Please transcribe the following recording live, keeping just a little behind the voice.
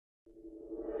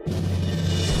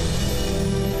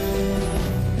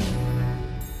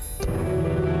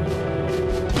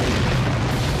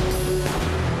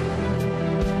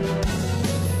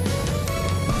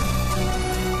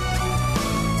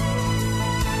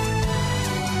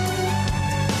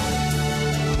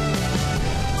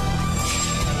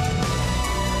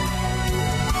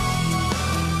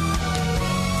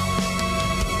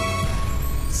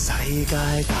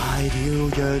了，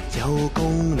若有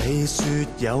公理，說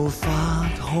有法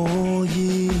可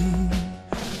依。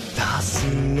那是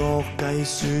惡計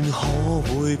算，可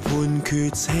會判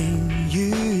決情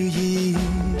與義？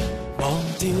忘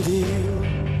掉了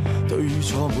對與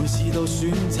錯，每次都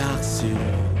選擇時，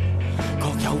各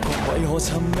有各位可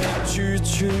尋覓住處。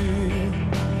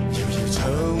遙遙長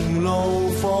路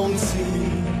放肆，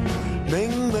冥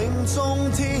冥中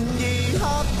天意黑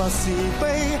白是非，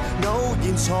偶然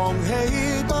藏起，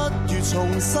不如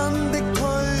重新的推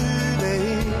理。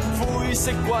灰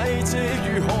色軌跡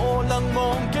如何能忘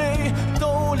記？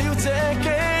到了這境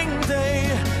地，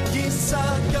現實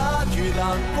假如難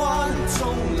關，終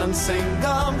能承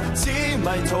擔，似迷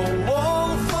途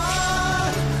往返。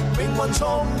命運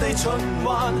從地循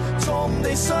環，從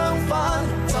地相反，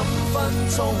怎分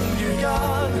鐘如間，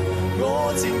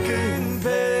我漸倦疲。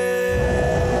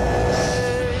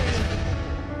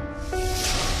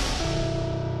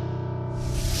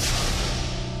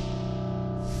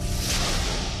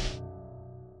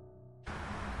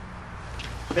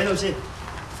俾老師，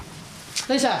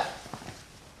李 Sir，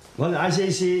 我哋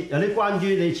ICAC 有啲關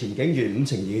於你前警員5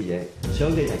乘2嘅嘢，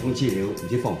想你提供資料，唔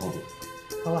知方唔方便？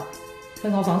好啊，去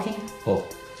我房傾。好。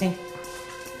傾。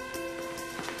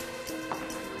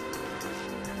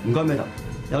唔該，Madam，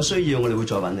有需要我哋會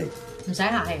再揾你。唔使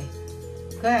客氣，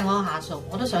佢係我下屬，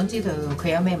我都想知道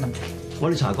佢有咩問題。我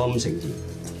哋查過5乘2，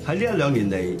喺呢1-2年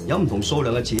嚟有唔同數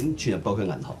量嘅錢存入過佢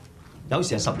銀行，有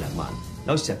時係10零萬，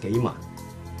有時係幾萬。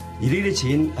而呢啲錢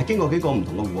係經過幾個唔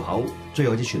同嘅戶口，最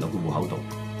後啲存入個戶口度，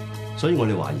所以我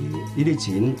哋懷疑呢啲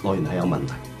錢來源係有問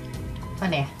題。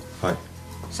翻嚟啊？係。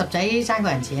十仔爭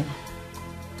過人錢？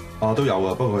啊，都有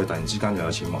啊，不過佢突然之間又有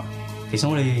錢還。其實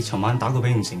我哋尋晚打過俾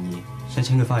5乘2，想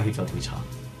請佢翻去協助調查。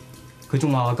佢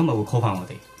仲話今日會 call 翻我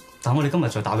哋，但我哋今日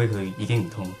再打俾佢已經唔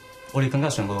通，我哋更加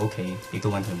上過佢屋企，亦都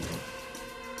揾佢唔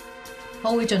到。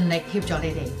我會盡力協助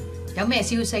你哋，有咩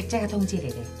消息即刻通知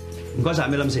你哋。唔該晒，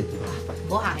咩諗先？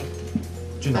唔好客氣。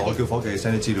轉頭我叫伙計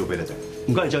send 啲資料俾你哋。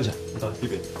唔該你張 Sir，唔該呢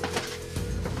邊。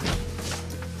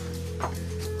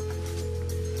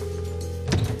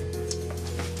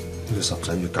呢個十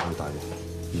仔要交大喎，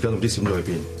而家唔知閃咗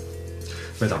去邊。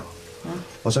Madam，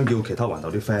我想叫其他環頭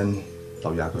啲 friend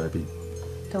留意下佢喺邊。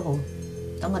都好，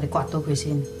等我哋刮到佢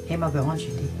先，起碼佢安全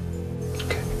啲。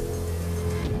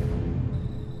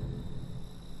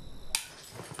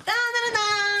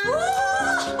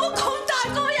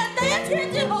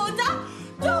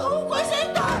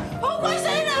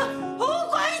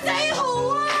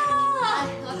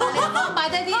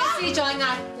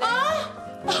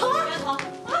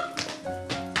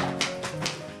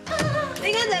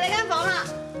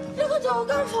我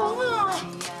間房啊，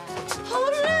好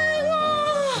靚啊！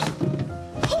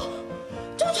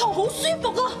張床好舒服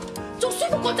啊，仲舒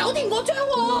服過酒店嗰張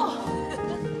喎。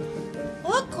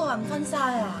我一個人瞓晒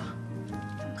啊，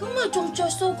咁咪仲着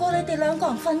數過你哋2個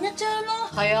人瞓一張咯。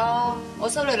係啊，我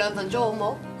收你2份租好唔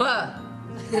好？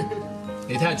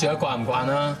你睇下住得慣唔慣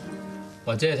啦，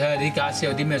或者係睇下啲家私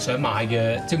有啲咩想買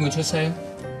嘅，即管出聲。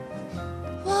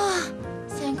哇，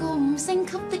成個5星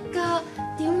級的㗎，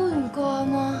點會唔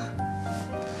慣啊？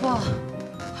哇！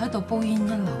喺度煲煙一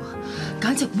流啊，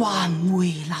簡直環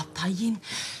迴立體煙，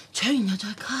搶完又再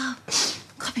吸，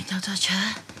吸完又再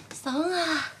搶，爽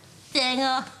啊，正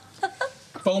啊！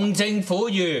奉政府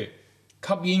諭，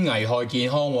吸煙危害健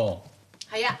康喎。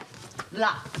係啊，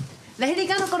嗱，你喺呢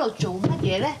間屋嗰度做乜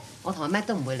嘢咧？我同阿 Mac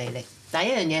都唔會理你。第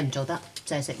一樣嘢唔做得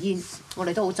就係食煙，我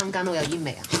哋都好憎間屋有煙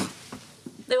味啊！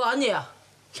你玩嘢啊？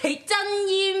你真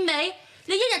煙味？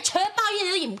你一日搶1包煙，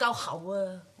你都嫌唔夠喉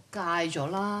啊！戒咗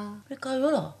啦！你戒咗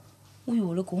啦？我以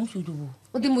為你講笑啫喎。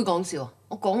我點會講笑啊？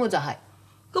我講嘅就係。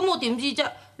咁我點知啫？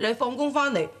你放工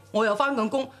翻嚟，我又翻緊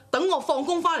工，等我放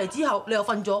工翻嚟之後，你又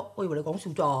瞓咗，我以為你講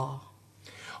笑咋。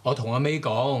我同阿 May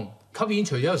講，吸煙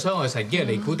除咗有傷害神經嘅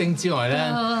尼古丁之外咧，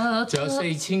仲有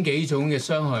4000幾種嘅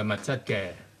傷害物質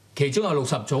嘅，其中有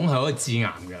60種係可以致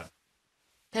癌嘅。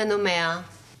聽到未啊？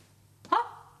嚇！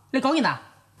你講完啦？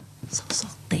傻傻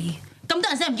地，咁多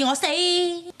人死唔見我死。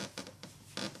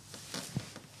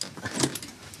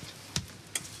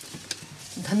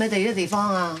睇咩第啲地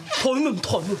方啊？抬咪唔抬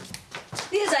喎！呢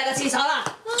個就係個廁所啦。啊，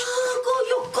個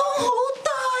浴缸好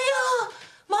大啊！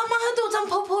晚晚喺度浸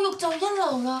泡泡浴就一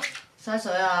流啦。嘥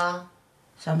水啊！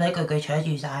使唔使句句搶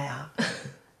住晒啊？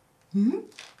嗯？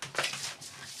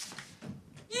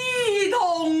兒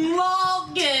童樂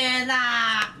園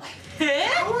啊！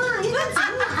好啊，應該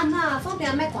展覽啊，方便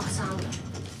阿咩刮衫啊。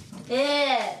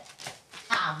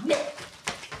啊咩？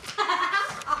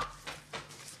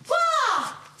哇！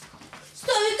誰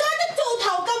家的灶頭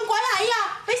咁鬼矮啊？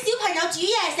俾小朋友煮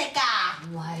嘢食㗎？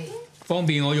喂，方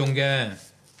便我用嘅，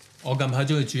我近排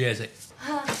中意煮嘢食，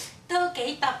都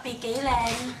幾特別幾靚。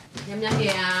飲唔飲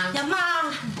嘢啊？飲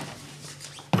啊！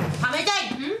譚美晶，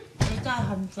你真係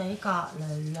恨死隔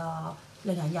離啦，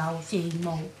令人又羨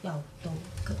慕又妒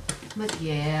忌。乜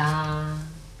嘢啊？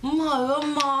唔係啊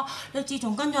嘛！你自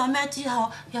從跟咗阿咩之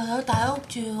後，又有大屋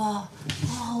住喎，我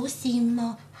好羨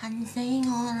慕，恨死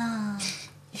我啦！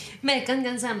咩跟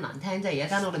聲咁難聽啫？而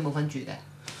家間屋你冇份住嘅。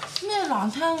咩難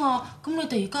聽啊？咁你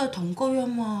哋而家係同居啊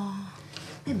嘛？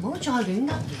你唔好再亂噏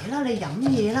嘢啦！你飲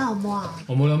嘢啦，好唔好啊？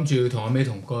我冇諗住要同阿 May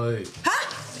同居。嚇！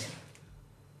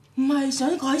唔係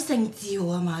想改姓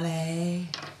趙啊嘛你？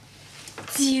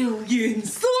趙元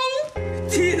松，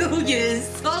趙元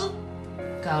松。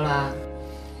夠啦！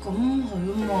咁係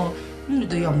啊嘛，咁你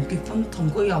哋又唔結婚，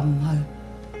同居又唔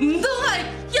係，唔通係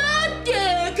一夜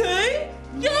期？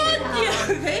一夜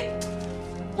期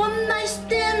 ？One night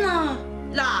stand 啊！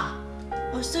嗱，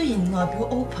我雖然外表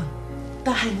open，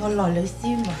但係我內裏斯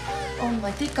文，我唔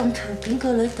係啲咁隨便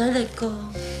嘅女仔嚟㗎。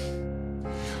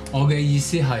我嘅意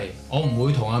思係，我唔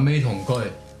會同阿 May 同居，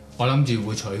我諗住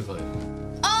會娶佢。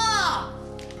哦，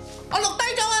我錄低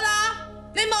咗㗎啦，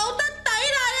你冇得抵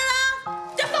賴㗎啦，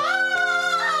入房。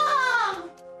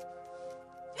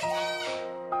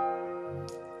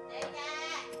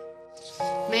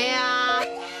咩啊？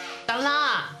等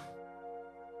啦！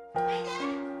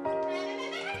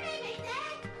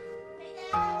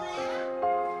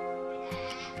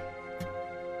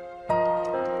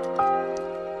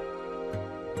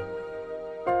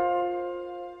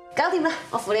搞掂啦，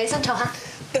我扶你起身坐下。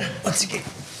我自己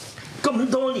咁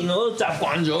多年我都習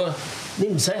慣咗啦，你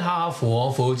唔使下下扶我，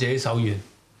扶到自己手軟。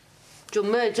做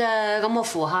咩啫？咁我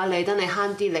扶下你，等你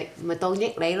慳啲力，咪當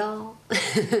益你咯。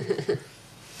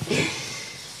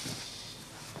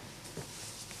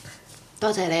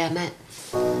多謝你啊咩？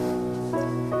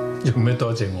用咩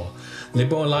多謝我？你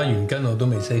幫我拉完筋，我都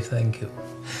未 say thank you，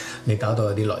 你搞到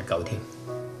有啲內疚添。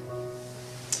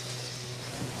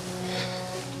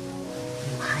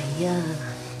唔係啊，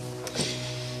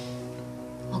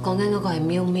我講緊嗰個係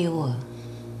喵喵啊。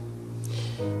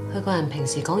佢個人平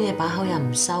時講嘢把口又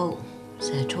唔收，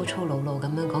成日粗粗魯魯咁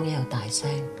樣講嘢又大聲，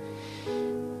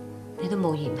你都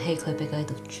冇嫌棄佢，俾佢喺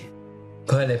度住。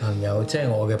佢係你朋友，即係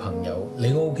我嘅朋友，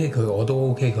你 OK 佢，我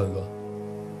都 OK 佢㗎。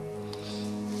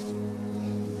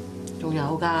仲有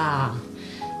㗎，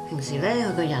平時咧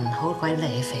佢個人好鬼瀨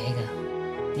啡㗎。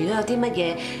如果有啲乜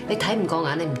嘢你睇唔過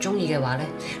眼，你唔中意嘅話咧，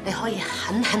你可以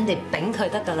狠狠地頂佢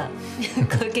得㗎啦。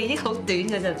佢記憶好短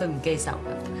㗎啫，佢唔記仇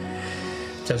㗎。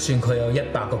就算佢有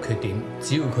100個缺點，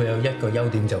只要佢有1個優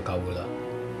點就夠㗎啦。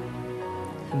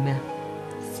係咩啊？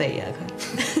肥啊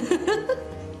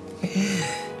佢！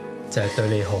就係對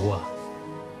你好啊！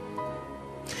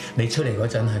你出嚟嗰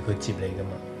陣係佢接你㗎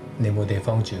嘛？你冇地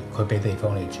方住，佢俾地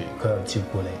方你住，佢又照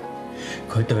顧你，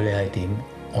佢對你係點，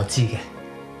我知嘅。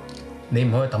你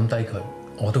唔可以抌低佢，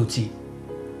我都知。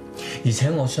而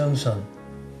且我相信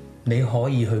你可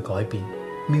以去改變，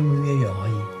喵喵一樣可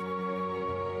以。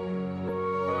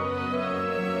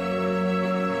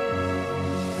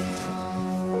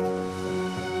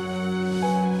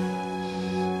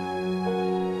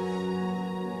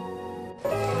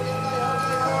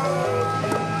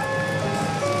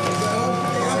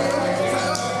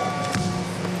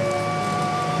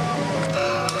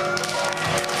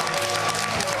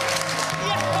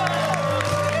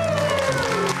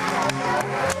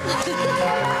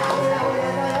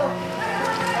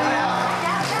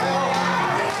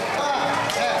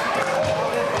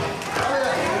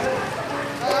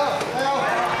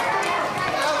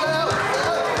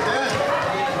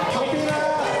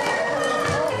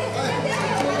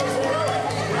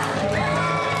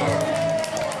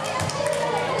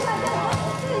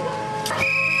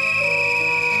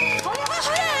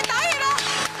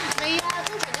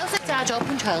咗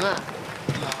潘長啊！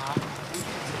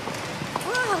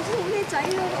哇，頭先好靚仔啊，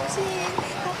頭先。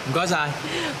唔該晒。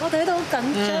我睇到好緊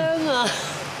張啊！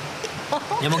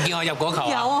有冇見我入嗰球啊？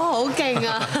有啊，好勁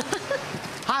啊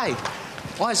！Hi，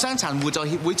 我係傷殘互助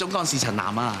協會總幹事陳南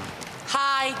啊。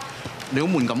Hi， 你好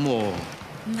悶咁喎。唔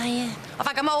係啊，我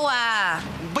發緊毛啊。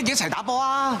不如一齊打波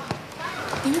啊！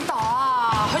點打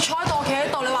啊？佢坐喺度，企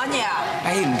喺度，你玩嘢啊？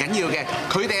誒唔緊要嘅，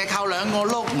佢哋係靠兩個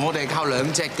碌，我哋係靠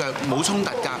兩隻腳，冇衝突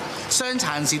㗎。傷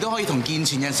殘人士都可以同健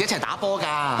全人士一齊打波㗎。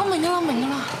我明㗎啦，明㗎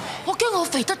啦。我驚我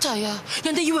肥得滯啊！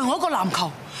人哋以為我一個籃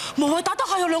球，無謂打得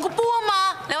下有兩個波啊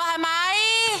嘛。你話係咪？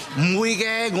唔會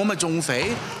嘅，我咪仲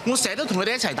肥，我成日都同佢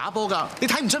哋一齊打波㗎。你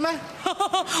睇唔出咩？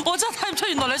我真係睇唔出，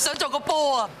原來你想做個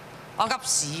波啊！我噏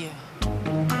屎啊！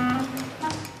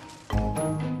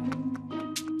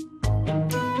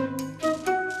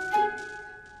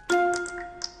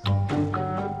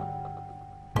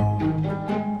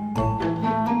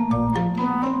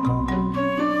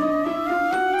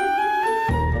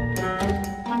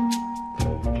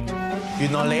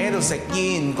原來你喺度食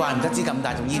煙，怪唔得知咁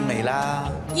大種煙味啦。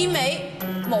煙味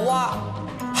冇啊！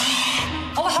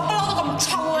我個口不嬲都咁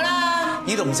臭㗎啦！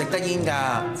呢度唔食得煙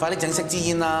㗎，快啲整熄支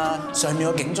煙啦！上面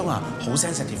個警鐘啊，好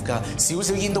sensitive 㗎，少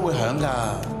少煙都會響㗎。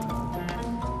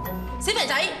小肥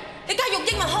仔，你梗係用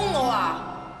英文兇我啊！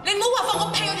你唔好話放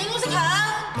個屁我哋都識響。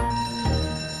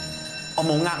我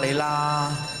冇呃你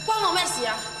啦。關我咩事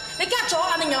啊？你隔咗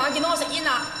眼定右眼見到我食煙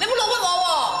啊？你唔好老屈我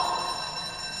喎！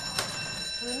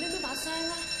你咩把聲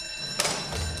咧？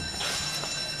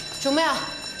做咩啊？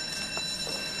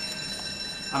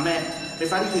阿咩，你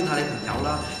快啲勸下你朋友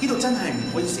啦！呢度真係唔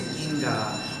可以食煙㗎，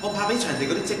我怕俾場地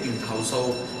嗰啲職員投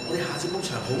訴，我哋下次 book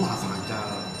場好麻煩㗎。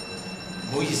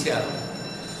唔好意思啊，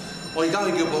我而家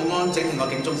去叫保安整定個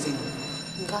警鐘先。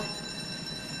唔該。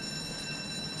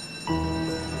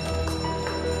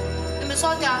你咪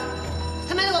衰㗎？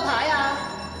睇唔睇到個牌啊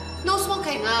 ？No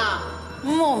smoking 啊！咁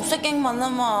我唔識英文啊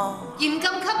嘛。嚴禁吸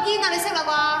煙啊！你識啦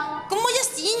啩？咁我一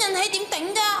時煙引起點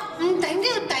頂啫？唔頂都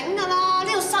要頂㗎啦！呢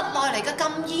度室內嚟嘅禁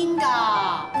煙㗎。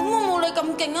咁我冇你咁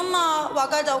勁啊嘛，話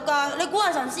戒就戒。你估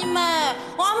係神仙咩？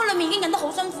我啱喺裏面已經忍得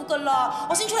好辛苦㗎啦，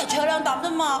我先出嚟搶兩啖啫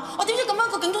嘛。我點知咁樣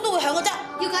個警鐘都會響嘅啫？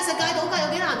要戒實戒到㗎，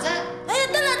有幾難啫？哎呀，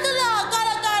得啦得啦，戒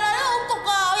啦戒啦，因為好焗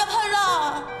啊，我入去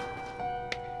啦。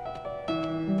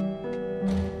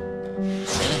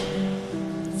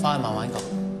翻去慢慢講。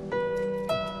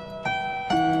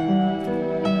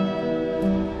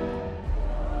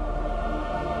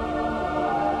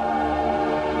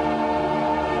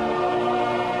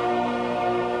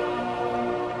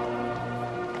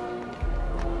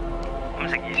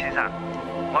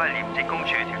我係廉政公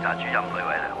署調查主任呂偉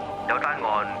良，有單案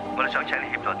我哋想請你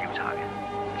協助調查嘅，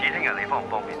至聽日你方唔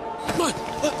方便？喂，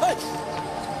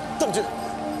對唔住，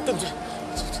對唔住。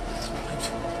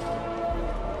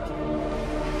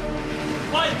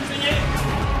喂，成爺。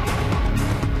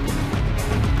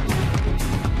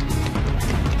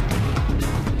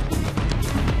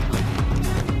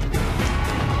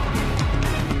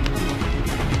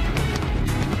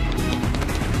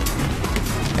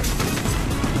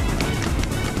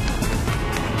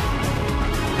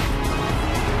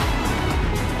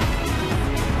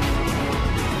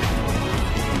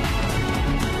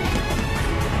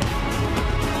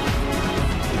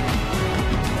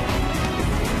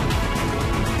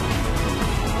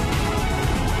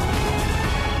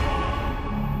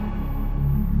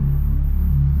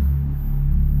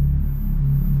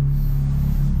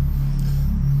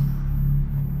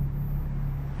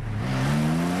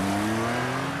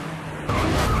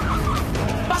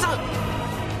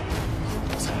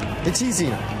你黐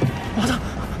線啊！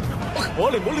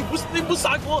你唔好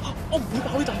殺我，我唔會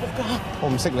爆呢大鑊㗎。我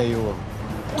唔識你嘅喎。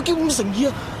我叫伍誠義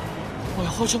啊！我係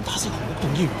開槍打死紅綠同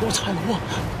議員嗰個差佬啊！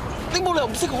你冇理由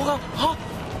唔識我㗎嚇！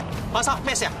馬生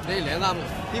咩事啊？你嚟得啱啦！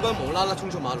呢個人無啦啦衝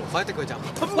出馬路，快啲的佢走。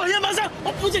唔係啊，馬生，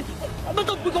我保證，我乜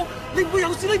都唔會講，你唔會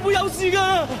有事，你唔會有事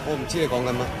㗎。我唔知你講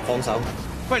緊乜，放手。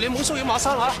喂，你唔好騷擾馬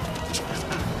生嚇！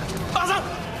馬生，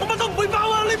我乜都唔會爆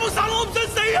啊！你唔好殺我，我唔想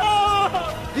死啊！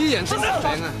呢啲人精神病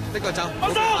啊，的佢走。馬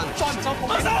生，再唔走，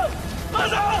馬生，馬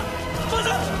生，馬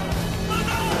生。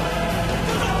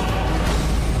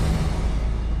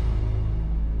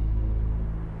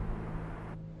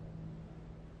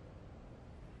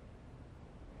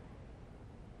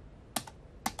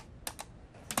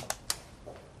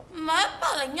唔係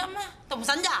101咩？同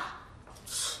神咋？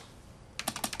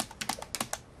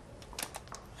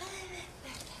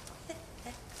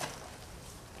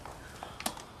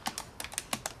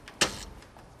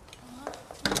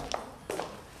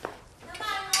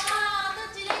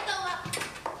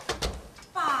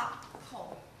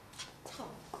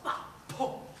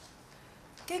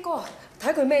基哥，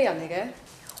睇佢咩人嚟嘅？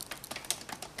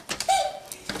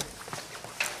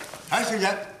小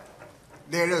姐，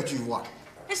你喺呢度住啊？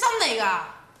你新嚟㗎？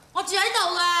我住喺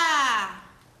度㗎。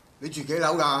你住幾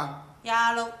樓㗎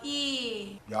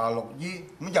？26E。26E，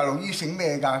咁26E姓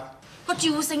咩㗎？個住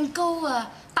戶姓高啊，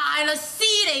大律師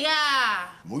嚟㗎。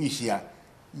唔好意思啊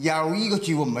，26E個住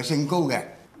戶唔係姓高嘅。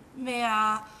咩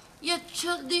啊？一出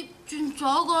lift 轉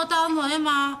左個單位啊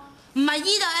嘛。唔係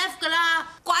E 就 F 噶啦，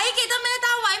鬼記得咩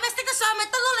單位咩？識得上咪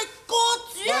得咯，你過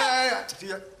主啊！小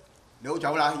姐，你好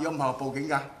走啦，如果唔係我報警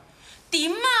㗎。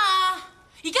點啊？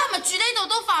而家係咪住呢度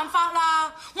都犯法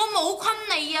啦？我冇昆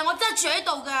你啊，我真係住喺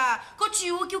度㗎。個住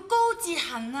戶叫高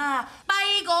CHIT-HANG啊，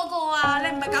跛嗰個啊，你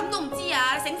唔係咁都唔知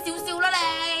啊？醒少少啦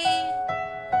你。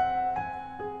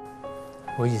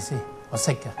唔好意思，我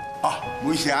識㗎。哦，唔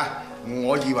好意思啊，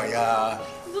我以為啊。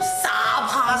都霎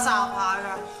下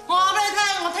㗎！我話俾你聽，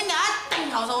我聽日一定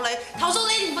投訴你，投訴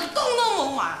你連份工都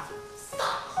冇埋。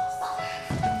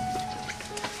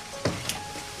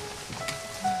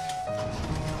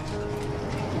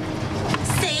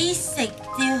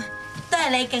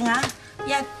你勁啊！一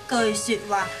句説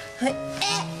話，佢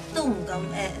都唔敢啊！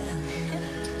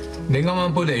你啱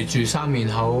啱搬嚟住三面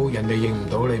口，人哋認唔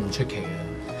到你唔出奇啊！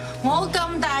我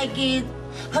咁大件，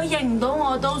佢認唔到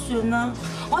我都算啦。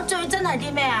我最憎係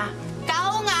啲咩啊？狗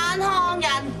眼看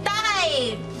人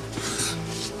低。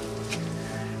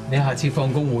你下次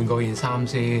放工換嗰件衫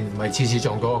先，唔係次次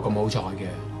撞到我咁好彩嘅。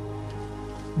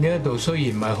呢一度雖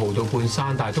然唔係豪到半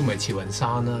山，但係都唔係慈雲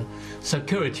山啦。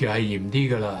security 係嚴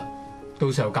啲㗎啦，到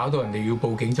時候搞到人哋要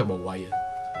報警就無謂啊！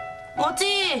我知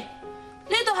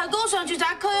呢度係高尚住宅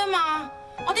區啊嘛，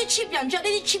我啲 cheap 人着呢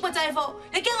啲 cheap 嘅制服，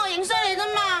你驚我影衰你啫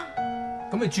嘛？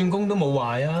咁你轉工都冇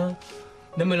壞啊！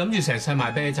你咪諗住成世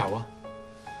賣啤酒啊？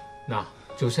嗱，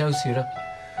做 sales 啦，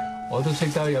我都識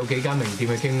得有幾間名店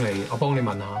嘅經理，我幫你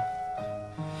問下。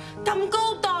咁高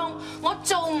檔，我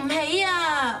做唔起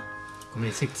啊！咁你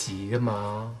識字㗎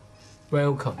嘛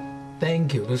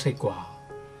 ？Welcome、Thank you 都識啩？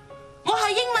我係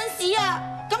英文史啊，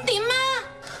咁點啊？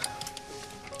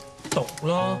讀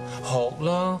啦，學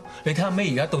啦，你睇下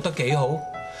咩而家讀得幾好？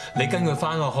你跟佢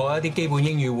翻學學一啲基本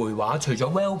英語會話，除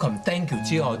咗 Welcome、Thank you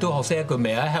之外，都學識一句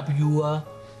May I help you 啊！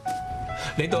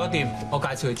你讀得掂，我介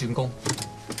紹你轉工。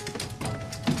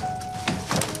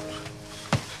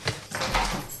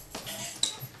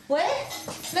喂，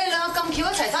你哋兩個咁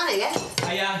巧一齊翻嚟嘅？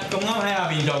係啊，咁啱喺下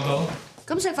邊撞到。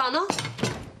咁食飯咯。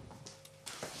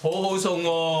好好餸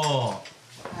喎。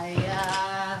係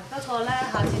啊，不過咧，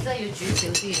下次真係要煮少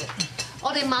啲嘅。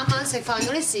我哋晚晚食飯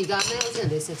嗰啲時間咧，好似人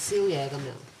哋食宵夜咁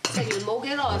樣，食完冇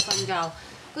幾耐瞓覺，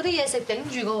嗰啲嘢食頂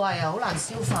住個胃啊，好難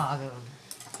消化㗎。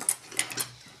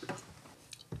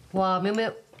哇，苗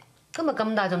苗，今日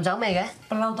咁大陣酒味嘅？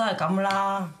不嬲都係咁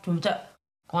啦，做乜啫？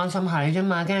關心下你啫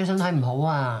嘛，驚你身體唔好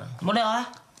啊！冇理我啊！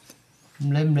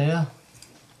唔理啊！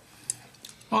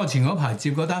我前嗰排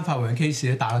接嗰單法援 case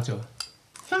都打得咗。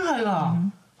真係㗎，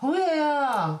好嘢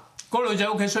啊！嗰女仔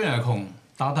屋企雖然係窮，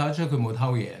但睇得出佢冇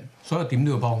偷嘢，所以點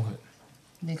都要幫佢。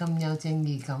你咁有正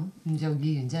義感，唔做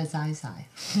議員真係齋晒。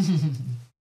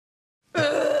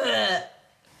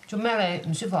做咩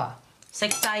你唔舒服啊？食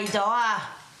滯咗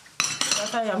啊！有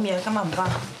得飲嘢，今日唔該。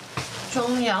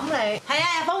仲飲你？係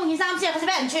啊，入房換件衫先啊，佢先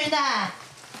俾人串啊！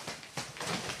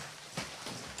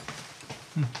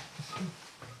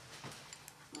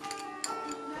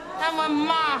係咪5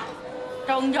啊？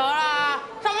中咗啦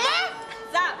！15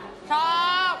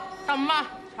啊？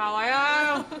茶位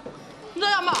啊！唔使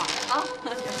飲啊？啊，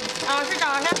先จ่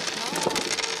先。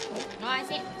我嗌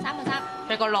先，3個3。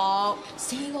4個6。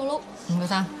4個6。5個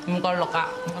3。5個6啊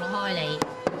5個6開你。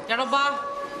有6包。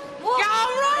有啦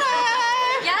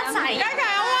你！一齊。一齊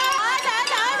好啊！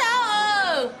走！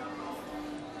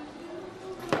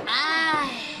唉，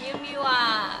喵喵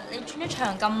啊，你轉咗場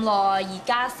咁耐，而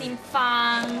家先返，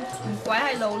唔鬼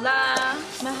係路啦。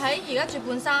咪喺而家住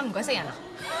半山，唔鬼識人啊？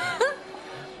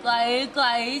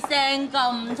鬼聲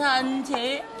咁親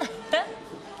切。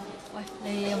喂，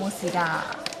你有冇事㗎？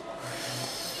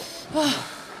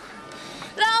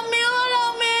劉苗啊，劉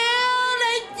苗，你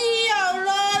自由啦，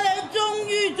你終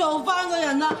於做返個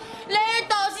人啦，呢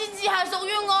度先至係屬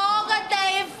於我嘅地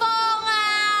方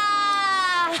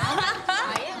啊！係啊，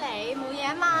你冇嘢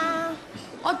啊嘛？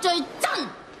我最憎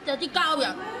有啲膠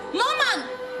人，唔好問，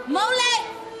唔好理，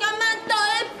今晚懟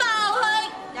爆佢，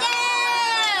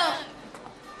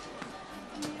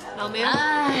劉苗，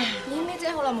唉，你咩姐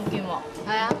好耐冇見喎？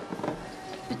係啊，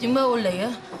你點解會嚟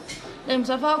啊？你唔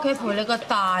使返屋企陪你個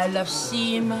大律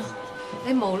師咩？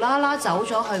你無啦啦走咗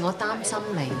去，我擔心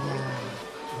你啊！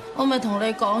我咪同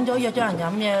你講咗約咗人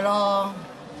飲嘢咯。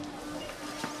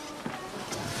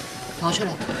攞出嚟。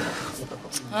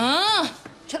啊！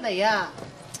出嚟啊！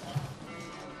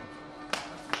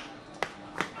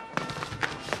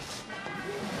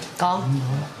講，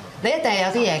你一定係有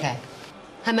啲嘢嘅，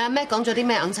係咪阿 Mac 講咗啲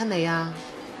咩硬親你啊？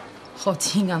何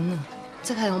止硬啊！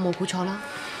即係我冇估錯啦。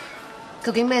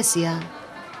究竟咩事啊？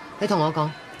你同我講，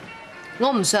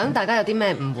我唔想大家有啲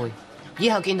咩誤會，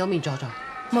以後見到面坐坐。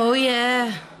冇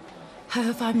嘢，係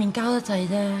佢塊面膠得滯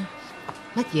啫。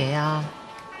乜嘢啊？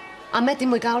阿 Mac 點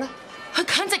會膠咧？佢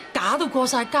簡直假到過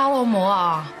晒膠，好唔好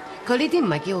啊？佢呢啲唔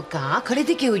係叫假，佢呢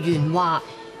啲叫圓滑。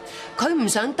佢唔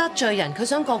想得罪人，佢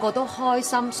想個個都開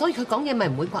心，所以佢講嘢咪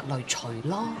唔會刮雷除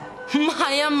咯。唔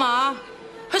係啊嘛，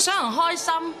佢想人開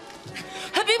心，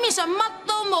佢表面上乜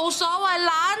都冇所謂，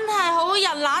懶係好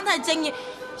人，懶係正義，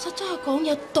實質係講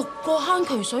嘢毒過坑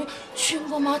渠水，串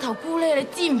過碼頭咕喱，你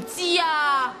知唔知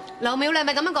啊？劉淼，你係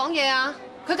咪咁樣講嘢啊？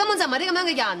佢根本就唔係啲咁樣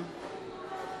嘅人，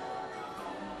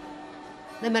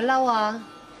你咪嬲啊？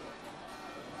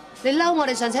你嬲我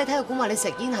哋上次喺體育館話你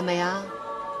食煙係咪啊？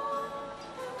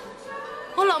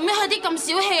我劉淼係啲咁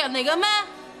小氣人嚟嘅咩？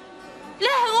你係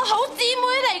我好姊妹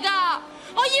嚟㗎，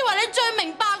我以為你最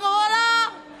明白我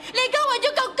啦，你而家為咗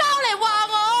嚿膠嚟話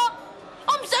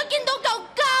我唔想見到嚿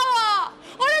膠啊！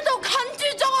我呢度近住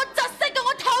咗，我窒息嘅，我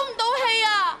唞唔到氣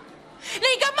啊！你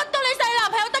而家乜都理晒你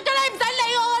男朋友得㗎啦，你唔使理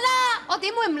我㗎啦！我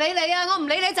點會唔理你啊？我唔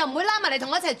理你就唔會拉埋嚟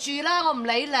同我一齊住啦！我唔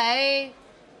理你，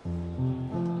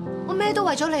我咩都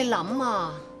為咗你諗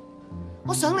啊！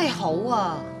我想你好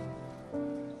啊！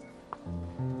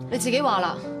你自己話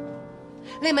啦，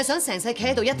你係咪想成世企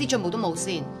喺度一啲進步都冇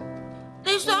先？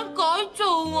你想改造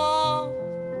我？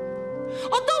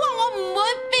我都話我唔會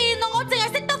變啊！我淨係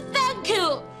識得 thank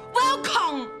you、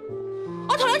welcome。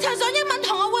我同你一齊上英文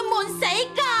堂，我會悶死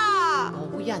㗎！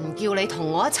冇人叫你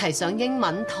同我一齊上英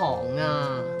文堂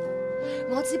啊！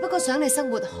我只不過想你生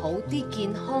活好啲、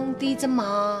健康啲啫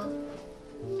嘛。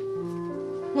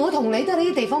我同你都喺呢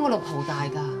啲地方嗰度蒲大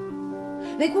㗎，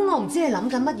你估我唔知你諗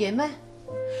緊乜嘢咩？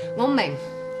我明，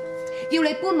要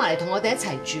你搬埋嚟同我哋一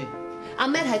齊住。阿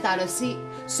Matt 係大律師，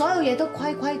所有嘢都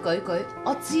規規矩矩，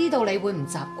我知道你會唔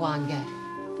習慣嘅。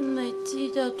你知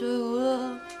就最好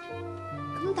啦。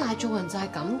咁但係做人就係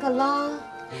咁噶啦，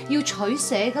要取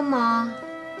捨噶嘛。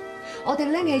我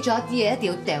哋拎起咗一啲嘢，一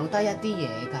定要掉低一啲嘢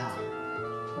噶。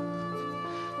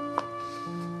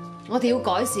我哋要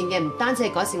改善嘅唔單止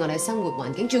係改善我哋嘅生活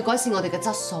環境，仲要改善我哋嘅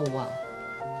質素啊！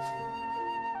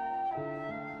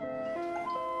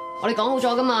我哋講好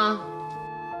咗噶嘛，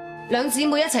兩姊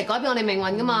妹一齊改變我哋命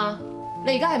運噶嘛。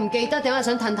你而家係唔記得，定係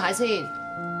想褪軚先？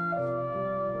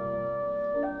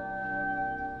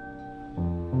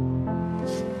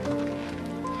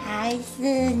還是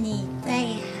你最好，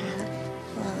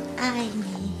我愛你。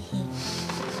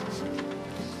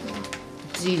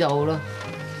知道啦。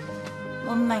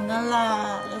我明噶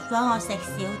啦，你想我食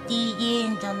少啲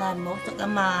煙，盡量唔好食啊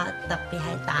嘛，特別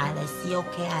係大律師屋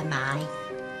企係咪？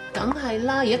梗係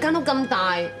啦，而家間屋咁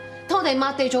大，拖地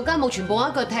抹地做家務全部我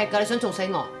一腳踢㗎，你想做死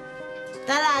我？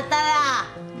得啦得啦，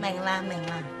明啦明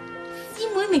啦，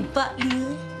師妹明白了。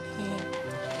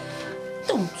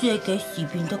都唔知你幾時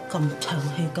變得咁長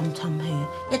氣咁沉氣，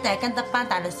一定係跟得班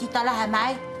大律師得啦，係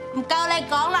咪？唔夠你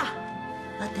講啦，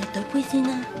我哋對杯先啦。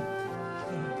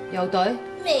有對？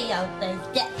咩有對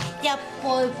啫？一杯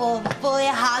半杯，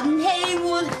含氣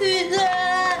活血啊！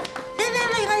嚟，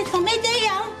我哋同你姐飲。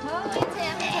好，一齊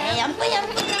飲。飲杯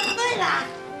啦！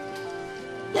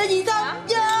一二三，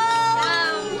飲！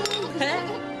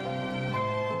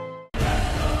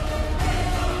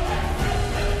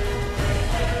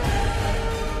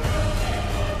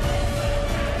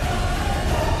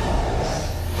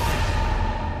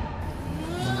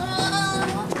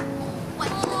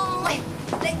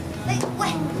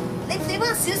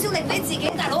少少力俾自己，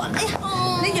大佬啊！哎呀，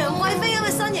你楊貴妃咁嘅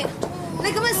身形，你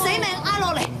咁樣死命挨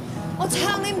落嚟，我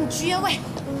撐你唔住啊！喂，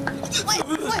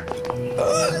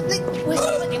你喂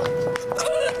點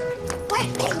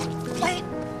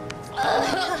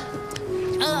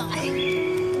啊？喂，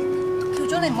叫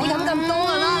咗你唔好飲咁多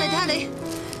㗎啦！你睇下你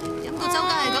飲到周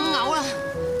街係咁嘔啦，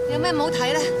有咩唔好睇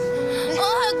咧？我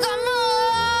係咁啊！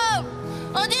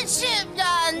我啲 cheap 人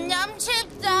飲 cheap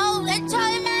酒，你吹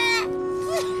咩？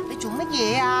做乜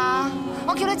嘢啊？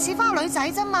我叫你似翻個女仔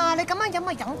啫嘛，你咁樣飲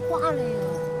咪飲瓜你啊！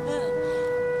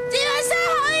智慧生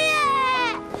好嘢，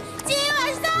智慧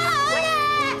生好嘢，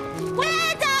啤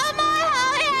酒妹好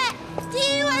嘢，智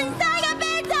慧生嘅啤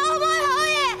酒妹好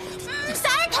嘢，唔使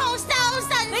同壽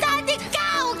神山啲膠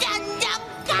人飲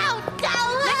膠酒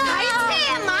啊！你睇車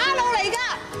係馬路嚟㗎，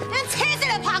你車先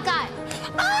嚟拍界。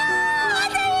我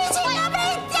哋以前有俾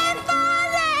借翻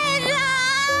嚟啦！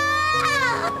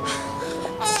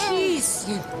黐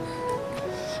線！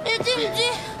你知唔知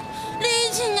你以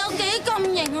前有幾咁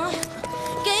型啊？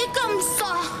幾咁傻，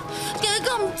幾咁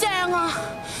正啊！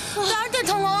簡直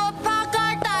同我拍街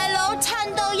大佬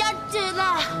襯到一絕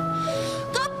啊！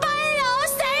個跛佬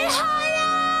死開啦！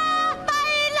跛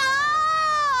佬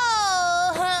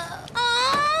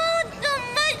做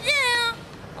乜嘢啊？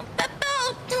我背好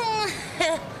痛啊！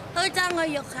好憎我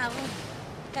肉口。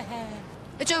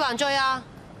你罪還罪啊？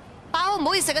包唔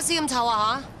可以食得屎咁臭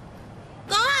啊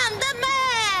嚇！講下唔得咩？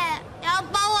有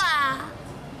煲啊！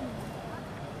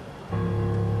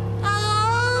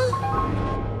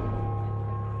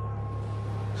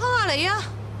蝦你啊！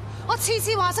我次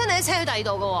次話親你都車去第二度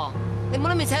㗎喎，你唔好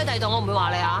諗住車去第二度，我唔會話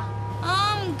你啊！我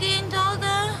唔見咗嘅，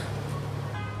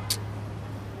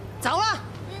走啦！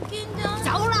唔見咗，走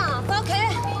啦！翻屋企。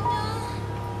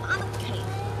翻屋企。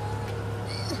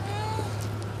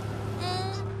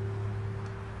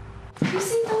要先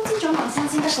通知咗馬生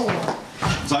先得㗎喎。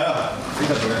唔使啊，呢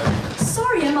個做嘅。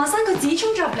Sorry 啊，馬生佢自己衝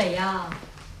咗入嚟啊！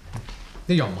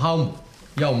你又唔敲門，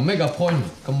又唔 make appointment，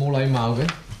咁冇禮貌嘅。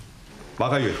馬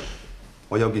啟源，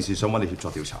我有件事想揾你協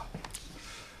助調查。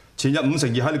前日5乘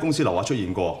2喺你公司樓下出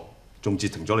現過，仲截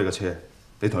停咗你嘅車。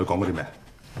你同佢講過啲咩？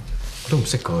都唔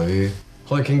識佢，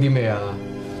可以傾啲咩啊？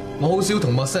我好少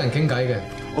同陌生人傾偈嘅。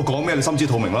我講咩你心知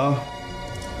肚明啦。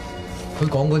佢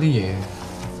講嗰啲嘢，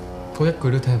我一句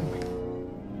都聽唔明。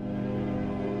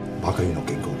馬啟元，我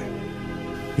警告你，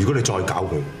如果你再搞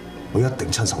佢，我一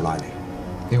定親手拉你。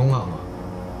你好硬啊！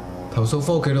投訴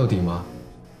科幾多個電話？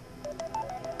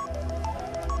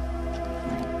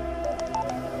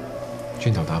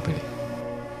轉頭打俾你。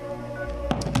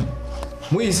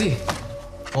唔好意思，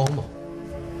我好忙。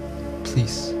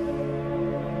Please。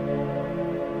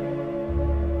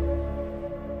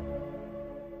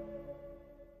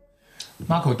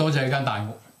Marco 多謝你間大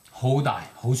屋，好大，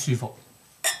好舒服。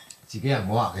自己人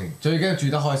唔好客氣，最緊要住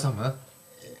得開心啊！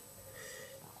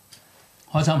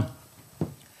開心，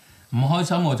唔開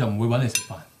心我就唔會揾你食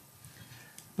飯。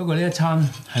不過呢一餐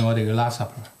係我哋嘅 last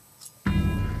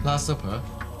supper。Last supper？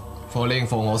 貨你定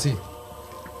貨我先？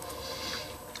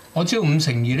我知道5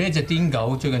乘2呢隻癲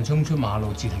狗最近衝出馬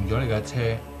路截停咗你架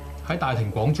車，喺大庭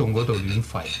廣眾嗰度亂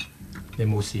吠，你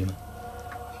冇事嘛？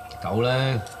狗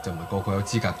咧就唔係個個有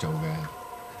資格做嘅，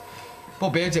不過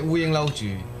俾一隻烏蠅嬲住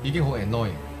已經好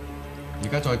annoying， 而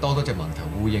家再多隻盲頭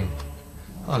烏蠅，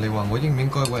啊你話我應唔應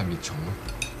該揾人滅蟲啊？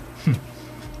哼！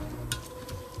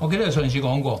我記得你上次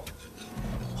講過，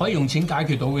可以用錢解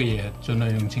決到嘅嘢，盡量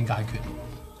用錢解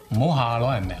決，唔好下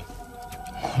攞人命。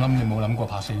我諗你冇諗過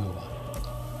拍死佢吧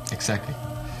 ？Exactly，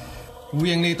 烏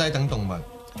蠅呢低等動物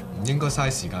唔應該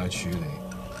嘥時間去處理，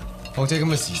況且咁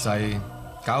嘅時勢。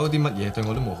搞咗啲乜嘢對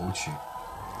我都冇好處。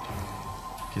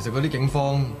其實嗰啲警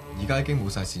方而家已經冇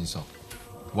晒線索，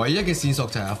唯一嘅線索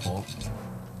就係阿火。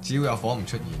只要有火唔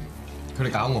出現，佢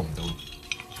哋搞我唔到。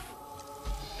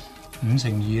5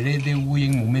乘2呢啲烏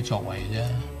蠅冇咩作為啫，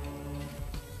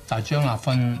但係張立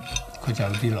芬佢就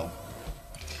有啲路。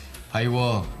係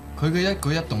喎，佢嘅一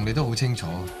舉一動你都好清楚。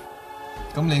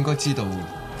咁你應該知道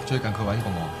最近佢揾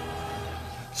過我，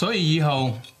所以以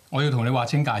後我要同你劃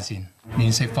清界線。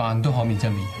連食飯都可免則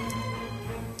免。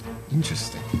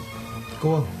Interesting，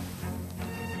 Go on。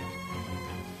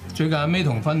最近阿 May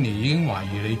同 Fanny 已經懷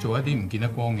疑你做一啲唔見得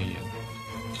光嘅嘢。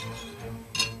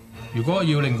如果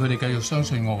要令佢哋繼續相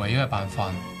信我，唯一嘅辦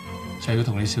法就係要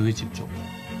同你少啲接觸，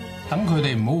等佢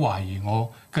哋唔好懷疑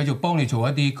我，繼續幫你做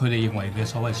一啲佢哋認為嘅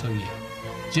所謂衰嘢。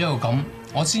只有咁，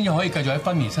我先至可以繼續喺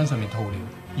Fanny 身上面套料。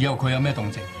以後佢有咩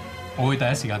動靜，我會第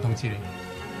一時間通知你。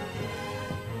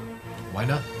Why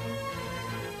not？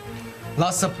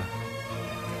 Last supper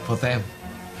for them。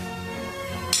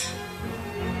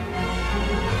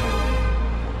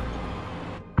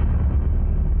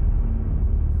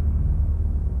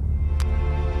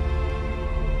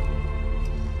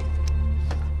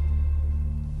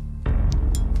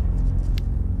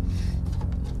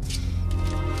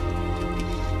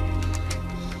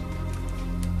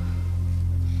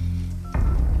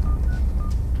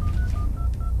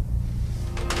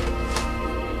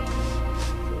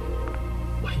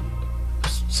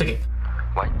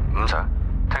喂，伍 Sir，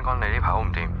 聽講你呢排好唔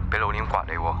掂，俾老臉刮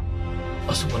你喎。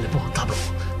我想揾你幫我搭路，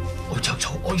我着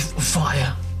草，我要快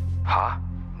啊！吓？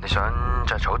你想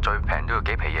着草最平都要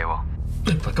幾皮嘢喎？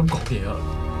你唔係咁講嘢啊！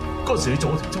嗰時你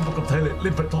做我條中國咁睇你，你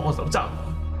唔係拖我手踭。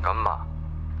咁啊，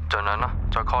盡量啦，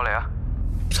再 call 你啊。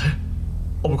唔使，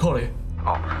我會 call 你。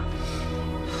哦。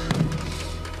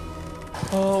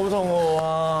好肚餓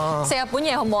啊！食日本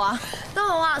嘢好唔好啊？都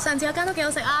好啊，上次有間都幾好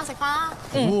食啊，食翻啦。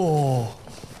哇！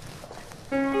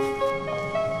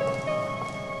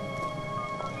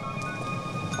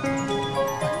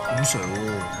好食喎！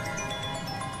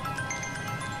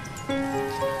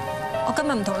我今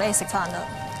日唔同你哋食飯啦，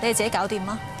你哋自己搞掂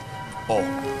啦。哦，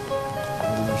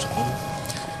咁爽。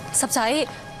十仔，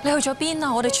你去咗邊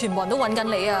啊？我哋全部人都揾緊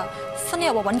你啊！芬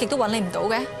又話揾極都揾你唔到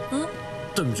嘅。嗯。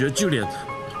對唔住啊，Julian，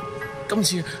今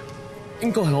次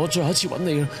應該係我最後一次揾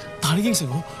你啦，但係你應承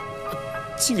我，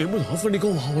千祈唔好同阿芬你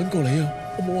講話揾過你啊，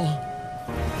好唔好啊？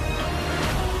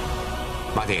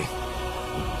馬田，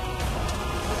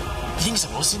應承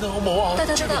我先啦，好唔好啊？得，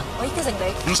我應承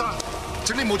你。吳生，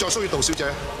請你唔好再騷擾杜小姐。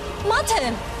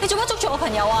Martin， 你做乜捉住我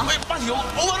朋友啊？喂，馬田，我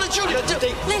揾你 Julian 啫。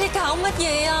你哋搞乜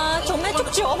嘢啊？做咩捉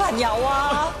住我朋友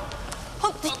啊？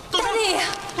爹哋，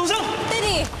杜生，爹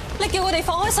哋，你叫佢哋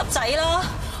放開十仔啦，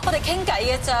我哋傾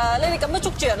偈嘅咋，你哋咁樣捉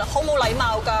住人，好冇禮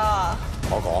貌㗎。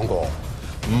我講過，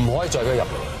唔可以再俾佢入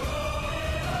嚟。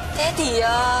爹哋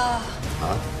啊！嚇？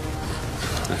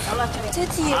好啦，爹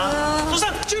哋啊！杜生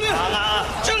 ，Julian，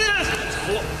爹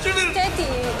哋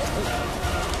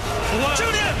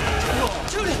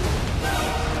 ，Julian。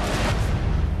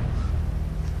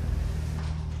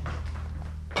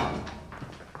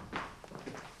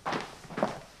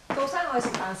杜生，我去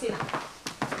食飯先啊！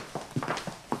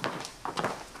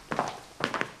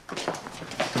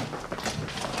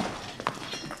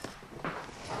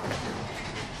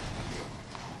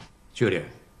 Julia，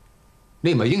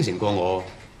 你唔係應承過我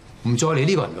唔再理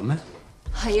呢個人嘅咩？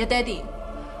係啊，爹哋。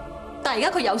但係而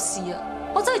家佢有事啊，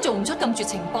我真係做唔出咁絕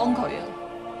情幫佢啊。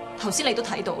頭先你都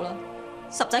睇到啦，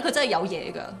十仔佢真係有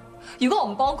嘢㗎。如果我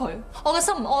唔幫佢，我嘅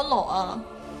心唔安樂啊。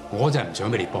我就係唔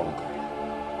想俾你幫佢。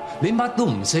你乜都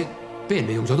唔識，俾人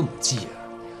利用咗都唔知啊！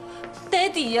爹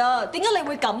哋啊，點解你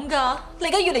會咁㗎？你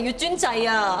而家越嚟越專制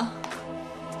啊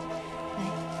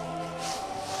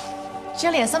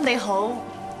 ！Julia 心地好，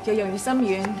又容易心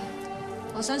軟，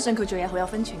我相信佢做嘢好有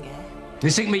分寸嘅。你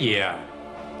識乜嘢啊？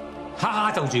下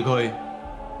下就住佢。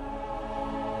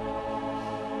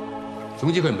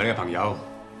總之佢唔係你嘅朋友，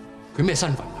佢咩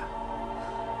身份啊？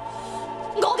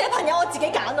我嘅朋友我自己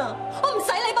揀啊，我唔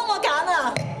使你幫我揀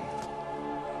啊！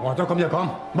我話咗咁就講，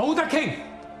冇得傾。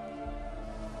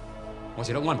我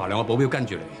成日都安排2個保鏢跟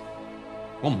住你，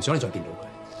我唔想你再見到佢。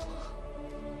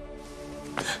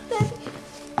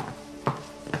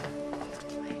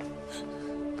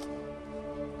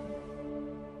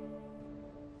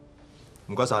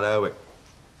唔該晒你啊，Eric，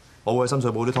我會喺深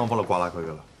水埗啲湯房度掛下佢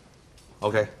噶啦。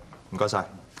OK， 唔該晒，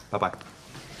拜拜。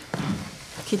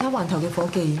其他環頭嘅伙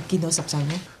計見到十仔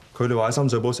咩？佢哋話喺深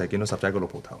水埗成日見到十仔嗰度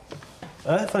蒲頭。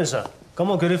誒，芬 Sir， 咁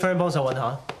我叫啲 friend 幫手揾下。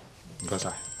唔該晒。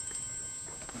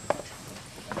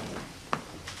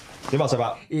點啊，細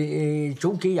伯？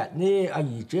早幾日咧，阿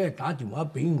姨姐係打電話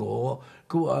俾我，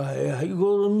佢話喺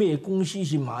嗰咩公司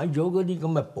先買咗嗰啲咁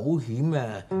嘅保險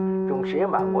啊，仲寫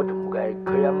埋我同佢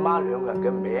阿媽2人嘅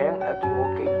名，叫我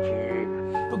記住。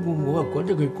不過我又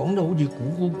覺得佢講得好似古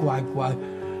古怪怪，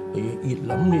越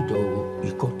諗呢就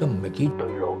越覺得唔係幾對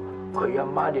路。佢阿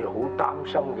媽就好擔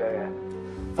心嘅。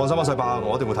放心啊，細伯，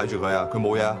我一定會睇住佢啊，佢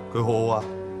冇嘢啊，佢好好啊。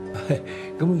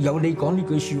咁有你講呢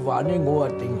句説話咧，我啊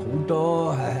定好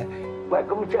多。喂，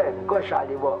咁真係唔該晒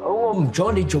你喎，我唔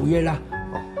阻你做嘢啦。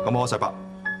咁好，細伯，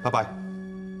拜拜。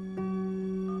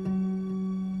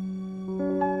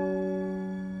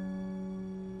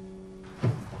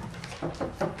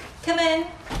Come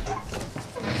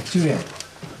in。Julia，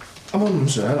 啱啱5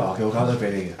 Sir 喺樓下叫我交低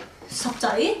俾你嘅。十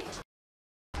仔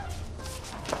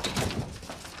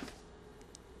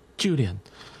Julian，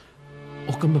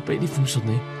 我今日俾呢封信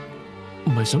你，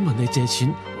唔係想問你借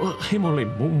錢，我希望你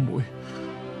唔好誤會。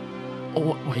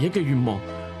我唯一嘅願望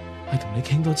係同你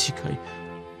傾多次偈，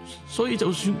所以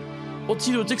就算我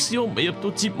知道即使我未入到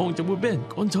節望就會俾人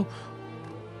趕走，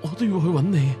我都要去揾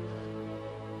你。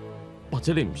或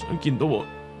者你唔想見到我，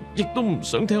亦都唔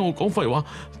想聽我講廢話，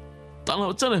但係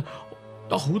我真係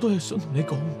有好多嘢想同你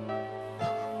講。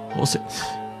可惜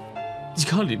而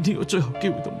家連呢個最後機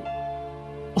會都冇，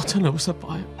我真係好失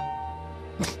敗。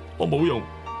我冇用，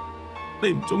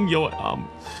你唔中意我係啱，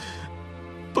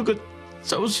不過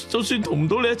就算同唔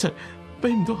到你一齊，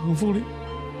俾唔到幸福你，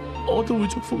我都會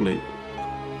祝福你。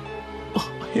我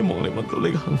希望你搵到你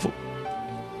嘅幸福，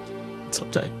十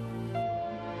仔。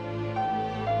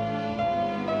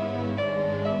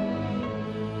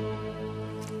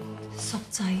十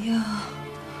仔啊！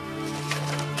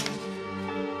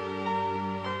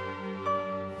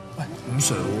喂，5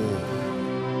 Sir 喎。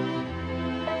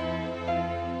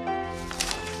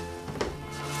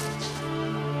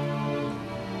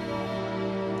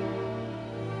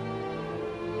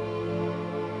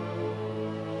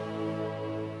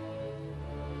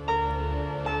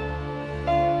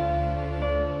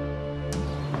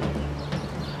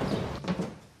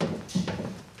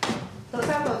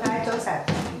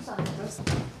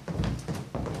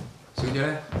小姐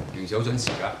咧，平時好準時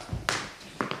㗎。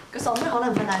個傻妹可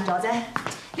能瞓晏咗啫。呢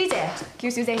姐叫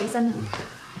小姐起身。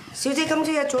小姐今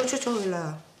朝一早出咗去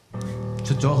啦。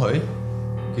出咗去？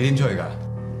幾點出去㗎？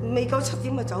未夠7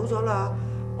點就走咗啦。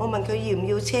我問佢要唔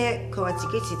要車，佢話自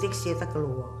己自的士就得㗎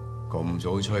咯喎。咁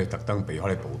早出去特登避開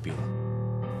你保鏢，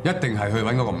一定係去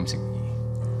揾嗰個5成2。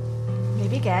未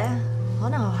必嘅，可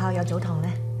能學校有早堂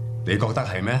咧。你覺得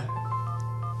係咩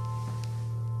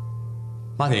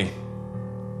？Martin，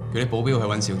 叫啲保鏢去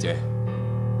揾小姐。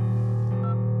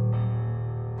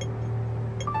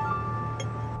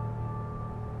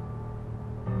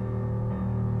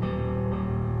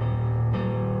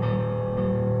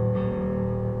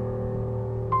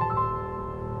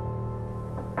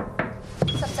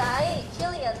十仔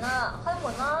 ，Julian 啊，開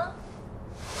門啦！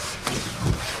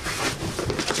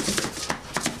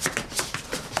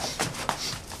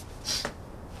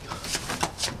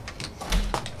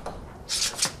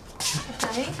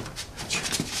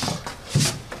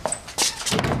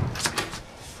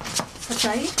十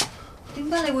仔，點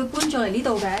解你會搬咗嚟呢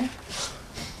度嘅？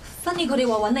芬妮佢哋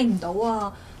話揾你唔到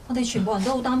啊！我哋全部人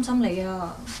都好擔心你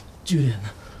啊！Julian，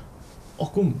 我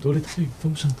估唔到你睇完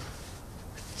封信，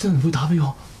真係會打俾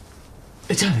我，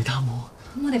你真係嚟探我。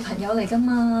我哋朋友嚟㗎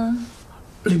嘛。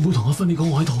你冇同阿芬你講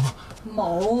我喺度啊？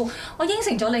冇，我應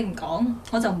承咗你唔講，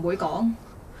我就唔會講。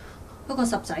不過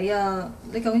十仔啊，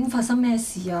你究竟發生咩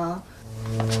事啊？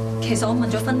其實我問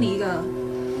咗芬妮㗎，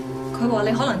佢話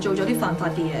你可能做咗啲犯法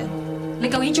嘅嘢。你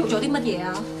究竟做咗啲乜嘢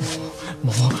啊？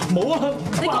冇啊，冇啊！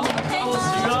你講我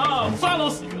聽啦！唔關我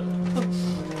事㗎。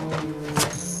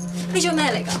呢張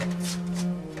咩嚟㗎？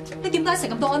你點解食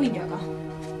咁多安眠藥㗎？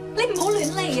你唔好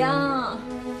亂嚟啊！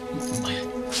唔係啊，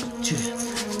朱莉，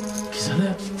其實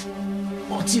咧，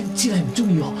我知你唔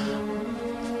中意我，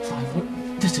但係我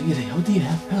一直以嚟有啲嘢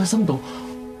喺個心度，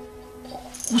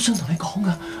我想同你講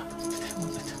㗎。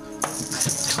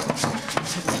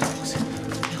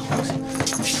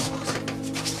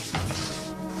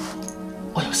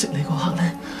我由識你嗰刻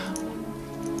咧，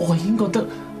我已經覺得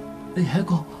你係一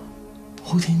個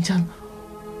好天真、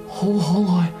好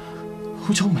可愛、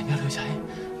好聰明嘅女仔，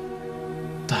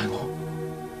但係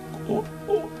我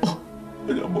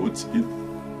又冇錢，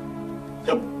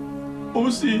又冇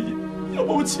事業，又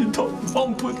冇前途，我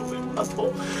唔配同你拍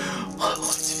拖，我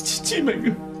知明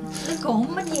嘅。你講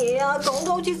乜嘢啊？講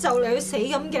到好似就嚟去死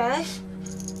咁嘅。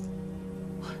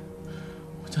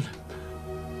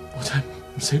我真係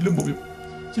唔死都冇用，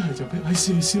一係就俾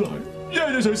ICAC來，一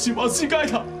係就隨時話事街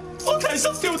頭。我提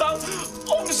心吊膽，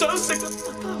我唔想食，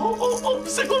我唔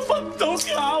食，我瞓唔到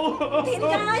覺啊！點解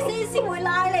ICAC會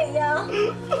拉你啊？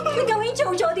你究竟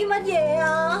做咗啲乜嘢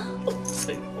啊？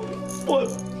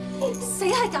死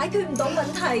係解決唔到問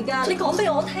題㗎，你講俾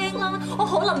我聽啦，我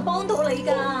可能幫到你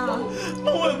㗎。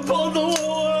冇人幫到我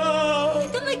啊！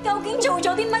咁你究竟做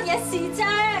咗啲乜嘢事啫？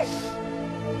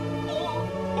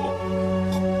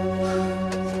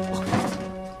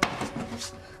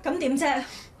咁點啫？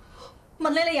問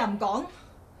你又唔講，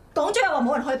講咗又話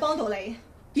冇人可以幫到你。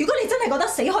如果你真係覺得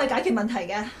死可以解決問題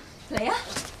嘅，嚟啊！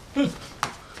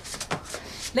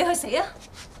你去死啊！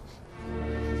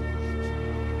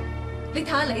你睇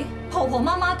下你婆婆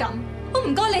媽媽咁，我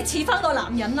唔該你似翻個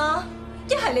男人啦。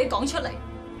一係你講出嚟，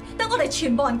等我哋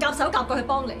全部人夾手夾腳去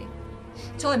幫你。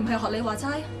再唔係學你話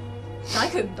齋，解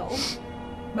決唔到，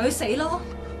咪去死咯。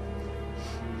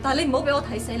但係你唔好俾我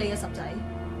睇死你嘅十仔。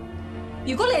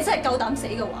如果你真係夠膽死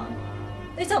嘅話，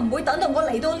你就唔會等到我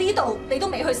嚟到呢度，你都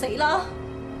未去死啦，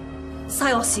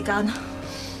嘥我時間。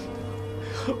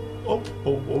我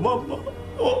婆婆媽媽，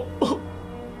我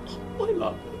係男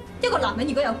人。一個男人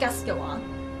如果有 gas 嘅話，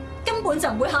根本就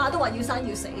唔會下下都話要生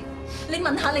要死。你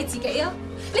問下你自己啊，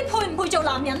你配唔配做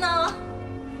男人啊？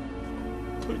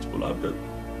配做男人，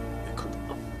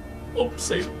我唔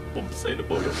死，我唔死都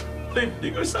冇用。你唔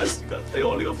應該嘥時間睇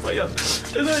我呢個廢人，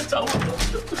你都係走。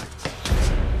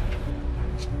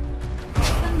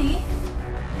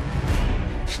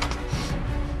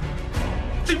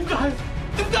點解？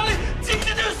點解你知唔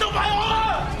知都要送埋我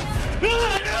啊？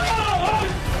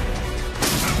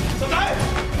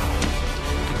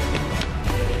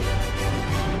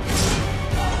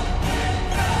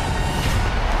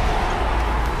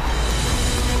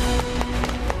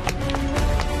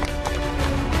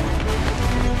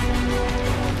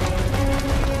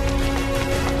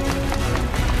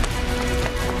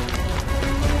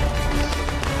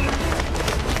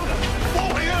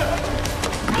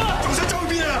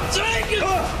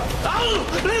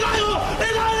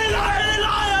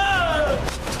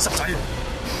十仔，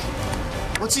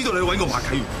我知道你揾個馬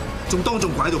啟元，仲當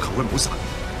眾跪喺度求佢唔好殺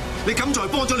你，咁就係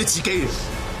幫咗你自己嘅。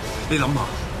你諗下，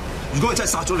如果佢真係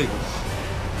殺咗你，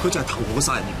佢就係頭號嘅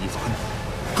殺人嫌疑犯，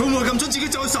佢會唔會咁准自己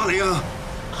走去殺你啊？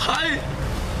係，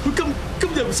佢今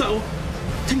日唔殺我，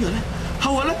聽日咧，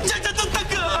後日咧，日日都得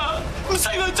噶，唔使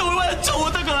佢做，揾人做就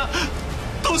得噶啦。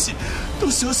到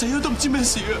時我死咗都唔知咩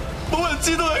事嘅，冇人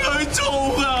知道係佢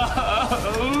做噶。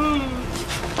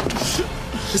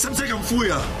你使唔使咁灰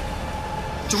啊？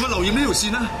仲有劉艷呢條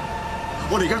線啦，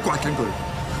我哋而家刮緊佢，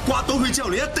刮到佢之後，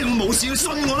你一定會冇事，你信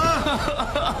我啦。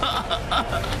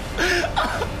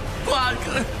刮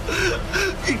佢，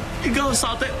而家我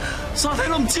沙爹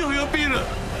都唔知去咗邊啦！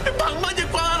你憑乜嘢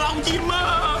刮阿劉艷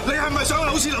啊？你係咪想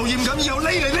好似劉艷咁，以後匿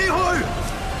嚟匿去？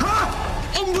嚇！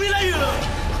我唔會匿啊！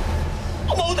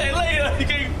我冇地匿啊，已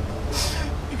經。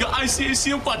而家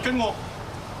ICAC 都刮緊我，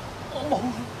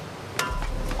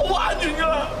我玩完㗎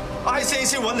啦。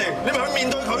ICAC 揾你，你咪去面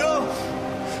對佢咯。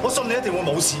我信你一定會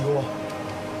冇事嘅喎。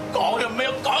講有咩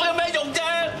用啫？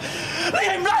你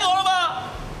係唔拉我啦嘛？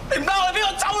你唔拉我，俾我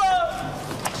走啦！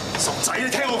十仔，你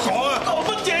聽我講啊！講乜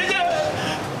嘢啫？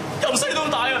由細到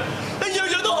大啊，你樣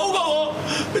樣都好過我，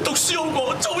你讀書好過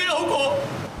我，做嘢好過我，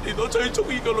連我最中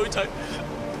意個女仔，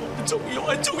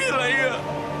我係中意你啊！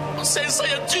我成世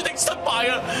人注定失敗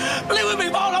啊！你會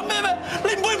明白我諗咩咩？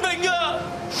你唔會明啊！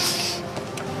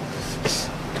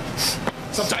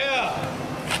十仔啊！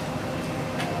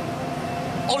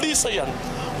我呢世人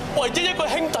唯一一個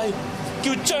兄弟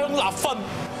叫張立芬，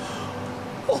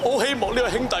我好希望呢個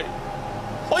兄弟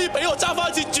可以俾我揸翻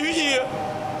一次主意啊！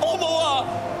好冇啊？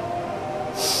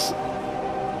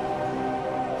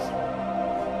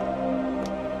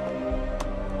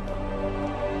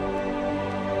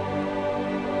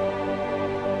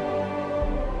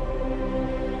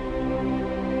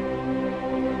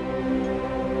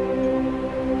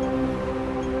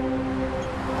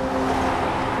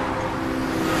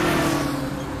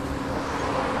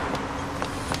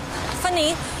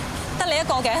得你一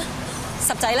個嘅，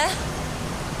十仔咧？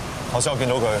頭先我見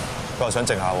到佢，佢話想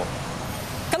靜下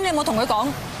喎。咁你有冇同佢講？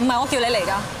唔係我叫你嚟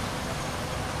㗎。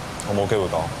我冇機會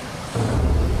講。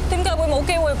點解會冇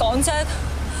機會講啫？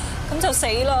咁就死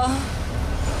啦！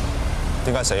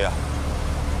點解死啊？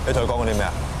你同佢講過啲咩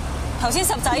啊？頭先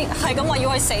十仔係咁話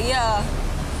要去死啊！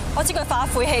我知佢發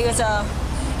晦氣㗎咋，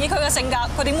以佢嘅性格，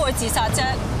佢點會自殺啫？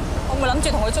我咪諗住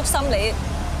同佢捉心理，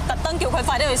特登叫佢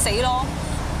快啲去死咯。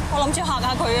我諗住嚇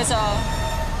下佢嘅咋。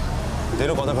你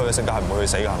都覺得佢嘅性格係唔會去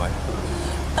死㗎，係咪？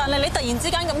但係你突然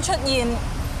之間咁出現，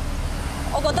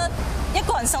我覺得一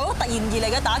個人受咗突然而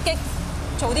嚟嘅打擊，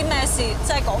做啲咩事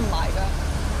真係講唔埋㗎。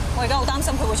我而家好擔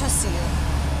心佢會出事啊！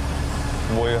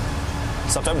唔會嘅，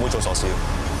十仔唔會做傻事。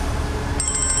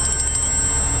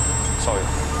Sorry。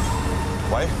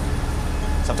喂，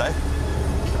十仔，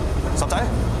十仔，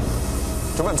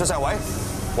做咩唔出聲？喂，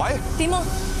喂。點啊？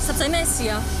十仔咩事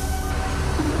啊？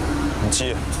唔知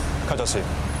啊 ，cut 咗線。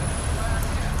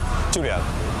Julian，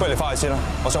不如你翻去先啦，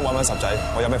我想揾十仔，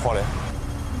我有咩科你？